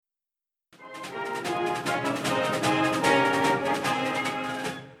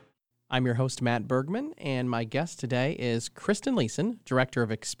I'm your host, Matt Bergman, and my guest today is Kristen Leeson, Director of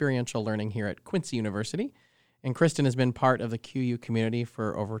Experiential Learning here at Quincy University. And Kristen has been part of the QU community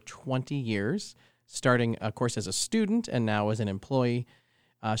for over 20 years, starting, of course, as a student and now as an employee.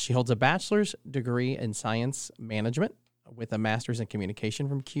 She holds a bachelor's degree in science management with a master's in communication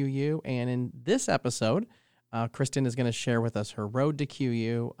from QU. And in this episode, Kristen is going to share with us her road to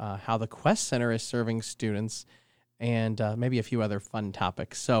QU, how the Quest Center is serving students, and maybe a few other fun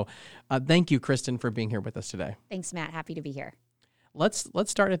topics. So thank you, Kristen, for being here with us today. Thanks, Matt. Happy to be here. Let's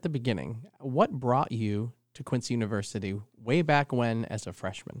start at the beginning. What brought you to Quincy University way back when as a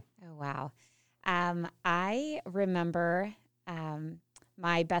freshman? Oh, wow. I remember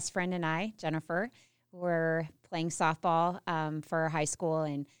my best friend and I, Jennifer, were playing softball for high school,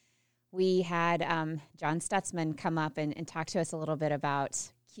 and we had John Stutzman come up and talk to us a little bit about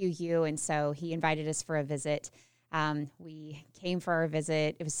QU, and so he invited us for a visit. We came for our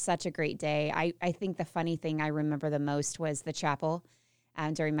visit. It was such a great day. I think the funny thing I remember the most was the chapel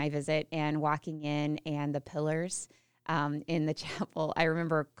during my visit and walking in and the pillars in the chapel. I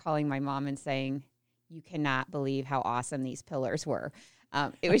remember calling my mom and saying, "You cannot believe how awesome these pillars were."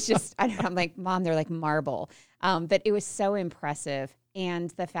 It was just, I don't know, I'm like, "Mom, they're like marble." But it was so impressive. And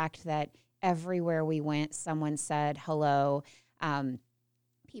the fact that everywhere we went, someone said hello.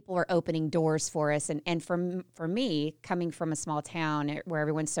 People were opening doors for us. And for me, coming from a small town where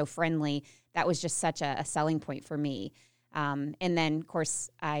everyone's so friendly, that was just such a selling point for me. And then, of course,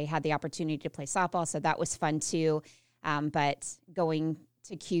 I had the opportunity to play softball, so that was fun too. But going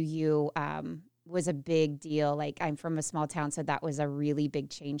to QU was a big deal. Like, I'm from a small town, so that was a really big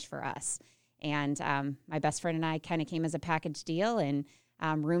change for us. And my best friend and I kind of came as a package deal and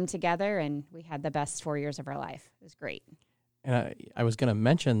roomed together, and we had the best 4 years of our life. It was great. And I was going to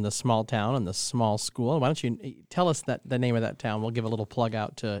mention the small town and the small school. Why don't you tell us the name of that town? We'll give a little plug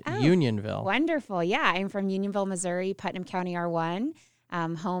out to Unionville. Wonderful. Yeah, I'm from Unionville, Missouri, Putnam County R1,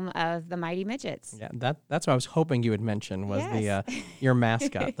 home of the Mighty Midgets. Yeah, that's what I was hoping you would mention was your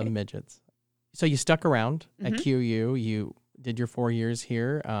mascot, the Midgets. So you stuck around at QU. You did your 4 years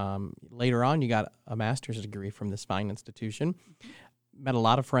here. Later on, you got a master's degree from this fine institution. Met a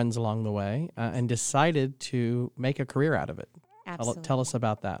lot of friends along the way, and decided to make a career out of it. Absolutely. Tell us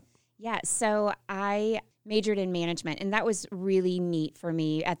about that. Yeah, so I majored in management, and that was really neat for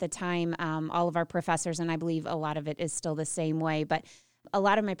me at the time. All of our professors, and I believe a lot of it is still the same way, but a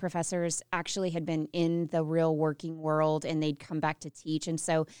lot of my professors actually had been in the real working world, and they'd come back to teach. And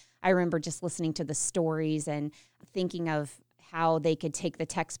so I remember just listening to the stories and thinking of how they could take the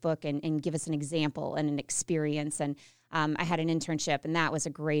textbook and give us an example and an experience. And I had an internship, and that was a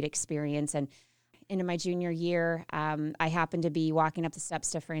great experience. And into my junior year, I happened to be walking up the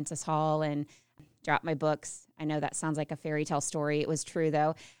steps to Francis Hall and dropped my books. I know that sounds like a fairy tale story. It was true,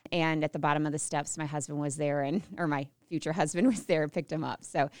 though. And at the bottom of the steps, my husband was there, or my future husband was there and picked him up.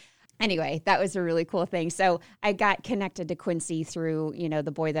 So anyway, that was a really cool thing. So I got connected to Quincy through,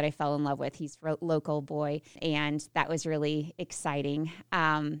 the boy that I fell in love with. He's a local boy, and that was really exciting.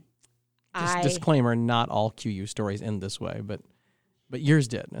 Disclaimer, not all QU stories end this way, but yours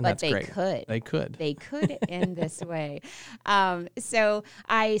did, and that's great. They could end this way. So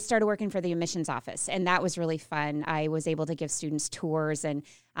I started working for the admissions office, and that was really fun. I was able to give students tours, and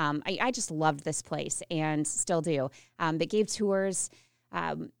I just loved this place and still do. But gave tours.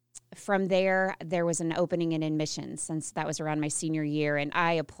 From there was an opening in admissions, since that was around my senior year, and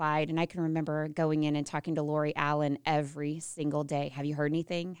I applied, and I can remember going in and talking to Lori Allen every single day. Have you heard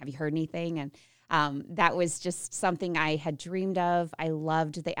anything? Have you heard anything? And that was just something I had dreamed of. I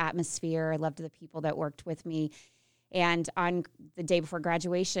loved the atmosphere. I loved the people that worked with me. And on the day before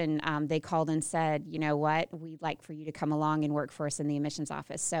graduation, they called and said, "You know what? We'd like for you to come along and work for us in the admissions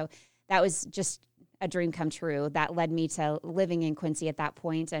office." So that was just a dream come true. That led me to living in Quincy at that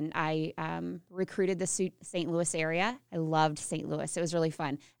point, and I recruited the St. Louis area. I loved St. Louis. It was really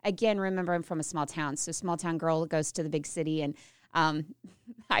fun. Again, remember, I'm from a small town, so small town girl goes to the big city, and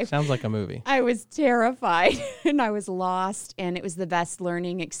sounds like a movie. I was terrified, and I was lost, and it was the best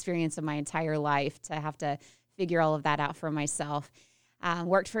learning experience of my entire life to have to figure all of that out for myself.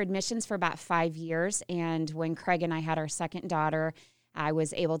 Worked for admissions for about 5 years, and when Craig and I had our second daughter, I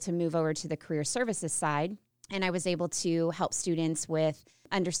was able to move over to the career services side, and I was able to help students with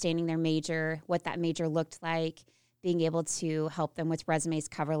understanding their major, what that major looked like, being able to help them with resumes,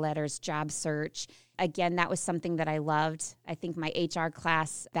 cover letters, job search. Again, that was something that I loved. I think my HR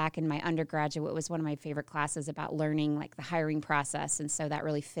class back in my undergraduate was one of my favorite classes about learning like the hiring process, and so that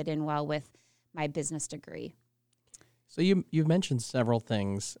really fit in well with my business degree. So you've mentioned several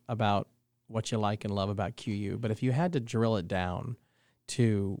things about what you like and love about QU, but if you had to drill it down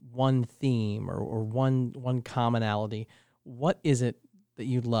to one theme or one commonality, what is it that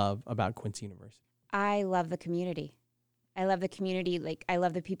you love about Quincy University? I love the community. I love the community. Like, I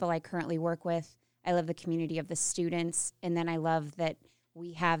love the people I currently work with. I love the community of the students. And then I love that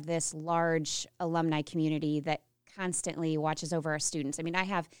we have this large alumni community that constantly watches over our students. I mean, I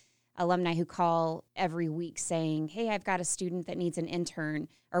have alumni who call every week saying, hey, I've got a student that needs an intern,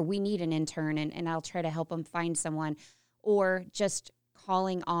 or we need an intern, and I'll try to help them find someone. Or just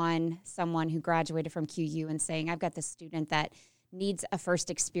calling on someone who graduated from QU and saying, I've got this student that needs a first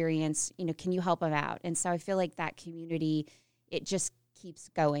experience, can you help them out? And so I feel like that community, it just keeps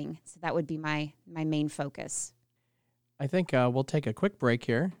going. So that would be my main focus. I think we'll take a quick break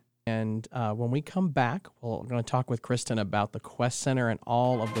here. And when we come back, we're going to talk with Kristen about the Quest Center and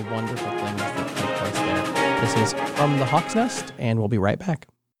all of the wonderful things that take place there. This is From the Hawk's Nest, and we'll be right back.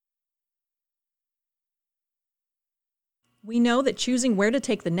 We know that choosing where to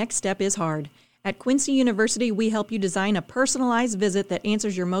take the next step is hard. At Quincy University, we help you design a personalized visit that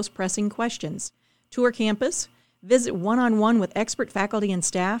answers your most pressing questions. Tour campus, visit one-on-one with expert faculty and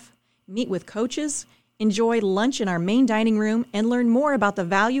staff, meet with coaches, enjoy lunch in our main dining room, and learn more about the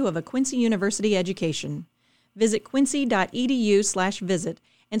value of a Quincy University education. Visit quincy.edu/visit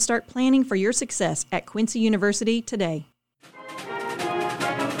and start planning for your success at Quincy University today.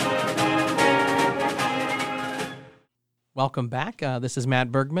 Welcome back. This is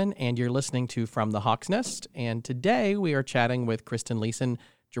Matt Bergman, and you're listening to From the Hawk's Nest. And today we are chatting with Kristen Leeson,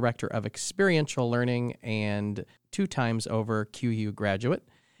 Director of Experiential Learning and 2 times over QU graduate.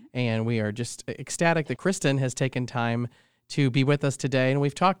 And we are just ecstatic that Kristen has taken time to be with us today. And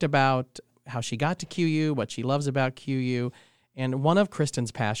we've talked about how she got to QU, what she loves about QU. And one of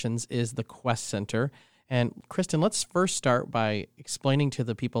Kristen's passions is the Quest Center. And Kristen, let's first start by explaining to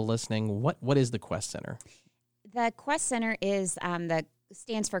the people listening, what is the Quest Center? The Quest Center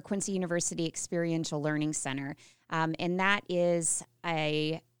stands for Quincy University Experiential Learning Center. And that is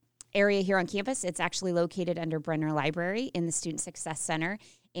a area here on campus. It's actually located under Brenner Library in the Student Success Center.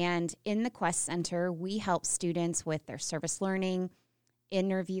 And in the Quest Center, we help students with their service learning,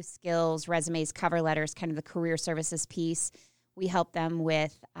 interview skills, resumes, cover letters, kind of the career services piece. We help them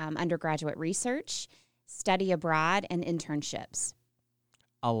with undergraduate research, study abroad, and internships.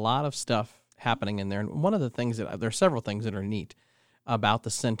 A lot of stuff happening in there. And one of the things there are several things that are neat about the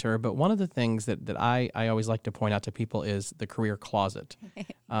center, but one of the things that I always like to point out to people is the career closet. Yes.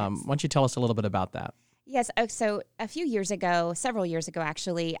 Why don't you tell us a little bit about that? Yes. So several years ago,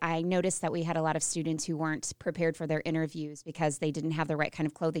 actually, I noticed that we had a lot of students who weren't prepared for their interviews because they didn't have the right kind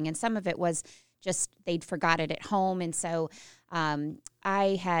of clothing. And some of it was just they'd forgot it at home. And so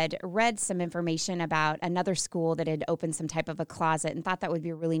I had read some information about another school that had opened some type of a closet and thought that would be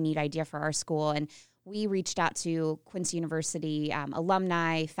a really neat idea for our school. And we reached out to Quincy University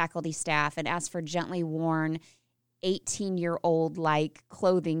alumni, faculty, staff, and asked for gently worn 18-year-old like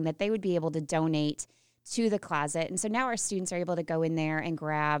clothing that they would be able to donate to the closet. And so now our students are able to go in there and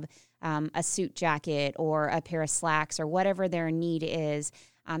grab a suit jacket or a pair of slacks or whatever their need is.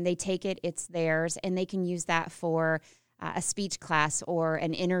 They take it, it's theirs, and they can use that for a speech class or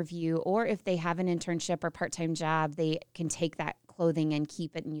an interview, or if they have an internship or part-time job, they can take that clothing and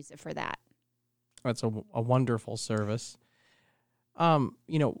keep it and use it for that. That's a wonderful service. One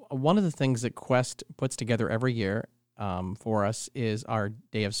of the things that Quest puts together every year for us is our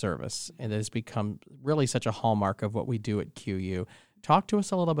Day of Service, and it has become really such a hallmark of what we do at QU. Talk to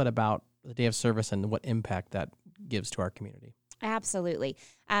us a little bit about the Day of Service and what impact that gives to our community. Absolutely.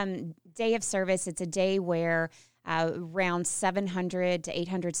 Day of Service, it's a day where around 700 to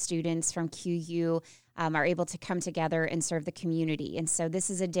 800 students from QU are able to come together and serve the community. And so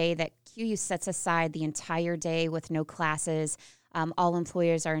this is a day that QU sets aside the entire day with no classes. All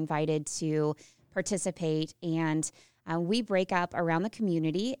employers are invited to participate, and we break up around the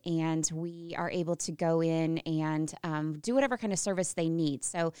community, and we are able to go in and do whatever kind of service they need.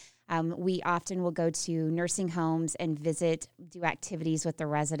 So we often will go to nursing homes and do activities with the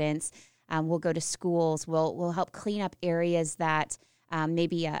residents. We'll go to schools. We'll help clean up areas that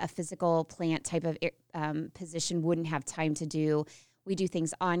maybe a physical plant type of position wouldn't have time to do. We do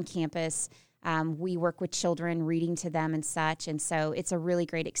things on campus. We work with children, reading to them and such. And so it's a really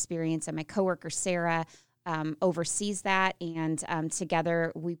great experience. And my coworker, Sarah, oversees that. And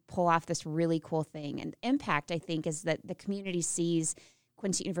together we pull off this really cool thing. And the impact, I think, is that the community sees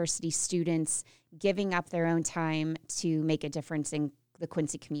Quincy University students giving up their own time to make a difference in the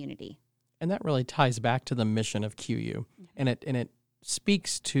Quincy community. And that really ties back to the mission of QU. Mm-hmm. And it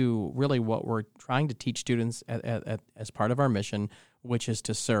speaks to really what we're trying to teach students as part of our mission, which is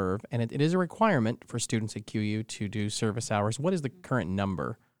to serve, and it is a requirement for students at QU to do service hours. What is the current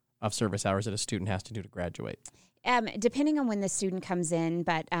number of service hours that a student has to do to graduate? Depending on when the student comes in,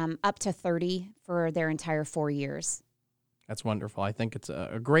 but up to 30 for their entire 4 years. That's wonderful. I think it's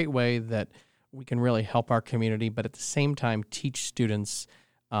a great way that we can really help our community, but at the same time teach students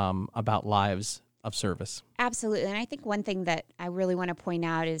about lives of service. Absolutely. And I think one thing that I really want to point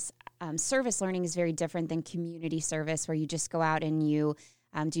out is service learning is very different than community service, where you just go out and you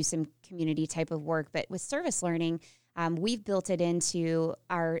do some community type of work. But with service learning, we've built it into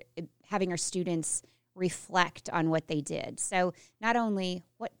having our students reflect on what they did. So not only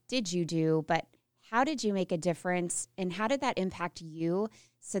what did you do, but how did you make a difference, and how did that impact you,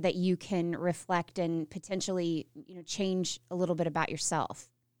 so that you can reflect and potentially change a little bit about yourself.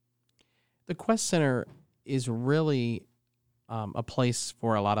 The Quest Center is really a place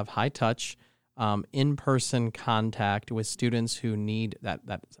for a lot of high touch, in-person contact with students who need that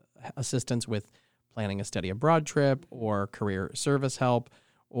assistance with planning a study abroad trip or career service help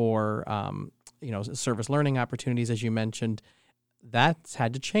or service learning opportunities, as you mentioned. That's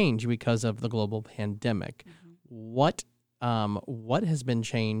had to change because of the global pandemic. Mm-hmm. What has been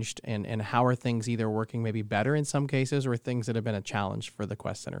changed, and how are things either working maybe better in some cases, or things that have been a challenge for the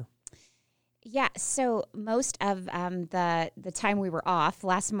Quest Center? Yeah, so most of the time we were off,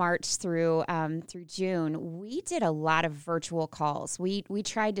 last March through June, we did a lot of virtual calls. We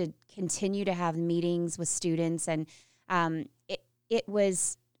tried to continue to have meetings with students, and it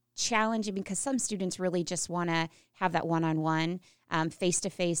was challenging because some students really just want to have that one-on-one,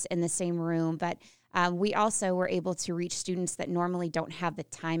 face-to-face in the same room. But we also were able to reach students that normally don't have the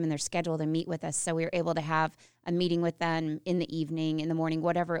time in their schedule to meet with us. So we were able to have a meeting with them in the evening, in the morning,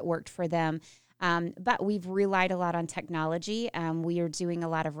 whatever it worked for them. But we've relied a lot on technology. We are doing a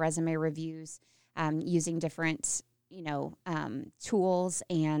lot of resume reviews using different, tools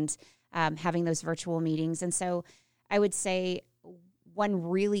and having those virtual meetings. And so I would say one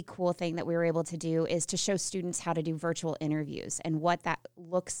really cool thing that we were able to do is to show students how to do virtual interviews and what that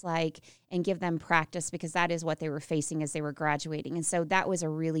looks like, and give them practice, because that is what they were facing as they were graduating. And so that was a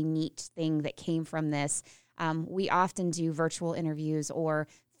really neat thing that came from this. We often do virtual interviews or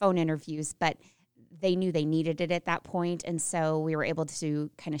phone interviews, but they knew they needed it at that point. And so we were able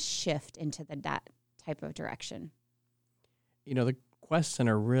to kind of shift into that type of direction. The Quest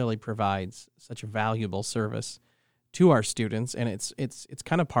Center really provides such a valuable service to our students, and it's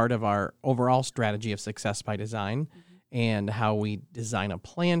kind of part of our overall strategy of Success by Design, mm-hmm. and how we design a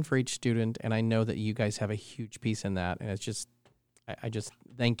plan for each student. And I know that you guys have a huge piece in that, and it's just I just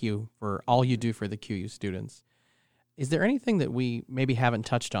thank you for all you do for the QU students. Is there anything that we maybe haven't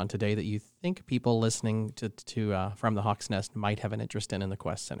touched on today that you think people listening to From the Hawk's Nest might have an interest in the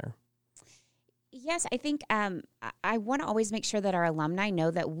Quest Center? Yes, I think I want to always make sure that our alumni know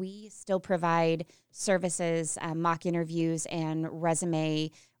that we still provide services, mock interviews, and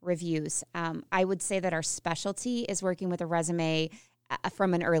resume reviews. I would say that our specialty is working with a resume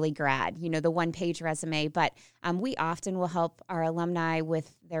from an early grad, the one-page resume, but we often will help our alumni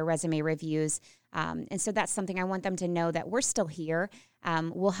with their resume reviews. And so that's something I want them to know, that we're still here.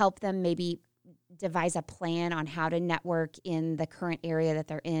 We'll help them maybe devise a plan on how to network in the current area that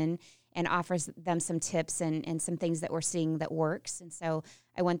they're in, and offers them some tips and some things that we're seeing that works. And so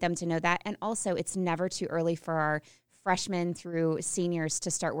I want them to know that. And also, it's never too early for our freshmen through seniors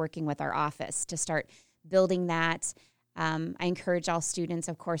to start working with our office, to start building that. I encourage all students,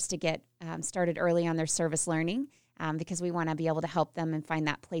 of course, to get started early on their service learning, because we want to be able to help them and find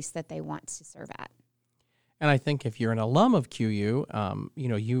that place that they want to serve at. And I think if you're an alum of QU,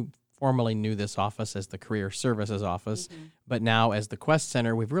 you formerly knew this office as the Career Services Office, mm-hmm. but now as the Quest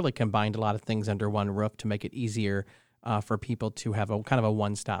Center, we've really combined a lot of things under one roof to make it easier for people to have a kind of a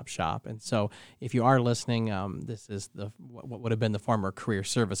one-stop shop. And so if you are listening, this is what would have been the former Career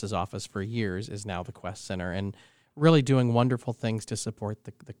Services Office for years is now the Quest Center, and really doing wonderful things to support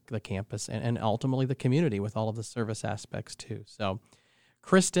the campus and ultimately the community with all of the service aspects too. So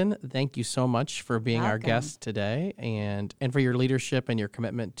Kristen, thank you so much for being our guest today, and for your leadership and your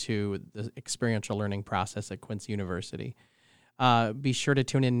commitment to the experiential learning process at Quincy University. Be sure to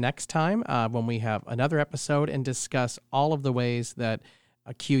tune in next time when we have another episode and discuss all of the ways that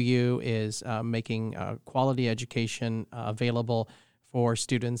QU is making quality education available for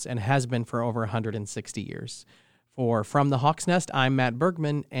students, and has been for over 160 years. For From the Hawk's Nest, I'm Matt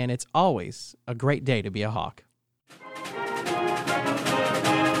Bergman, and it's always a great day to be a Hawk.